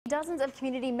Dozens of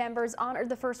community members honored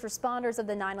the first responders of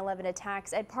the 9/11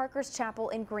 attacks at Parker's Chapel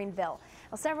in Greenville.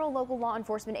 Several local law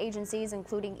enforcement agencies,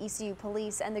 including ECU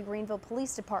Police and the Greenville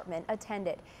Police Department,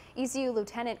 attended. ECU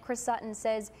Lieutenant Chris Sutton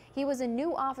says he was a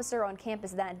new officer on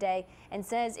campus that day and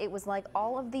says it was like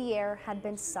all of the air had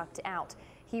been sucked out.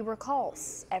 He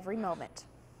recalls every moment.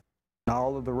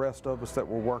 All of the rest of us that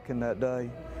were working that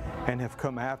day and have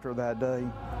come after that day,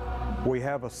 we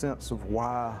have a sense of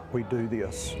why we do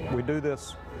this. We do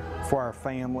this for our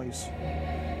families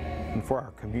and for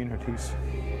our communities,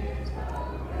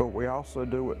 but we also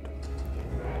do it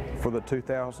for the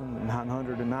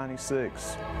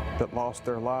 2,996 that lost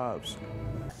their lives.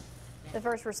 The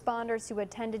first responders who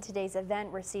attended today's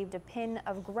event received a pin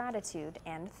of gratitude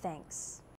and thanks.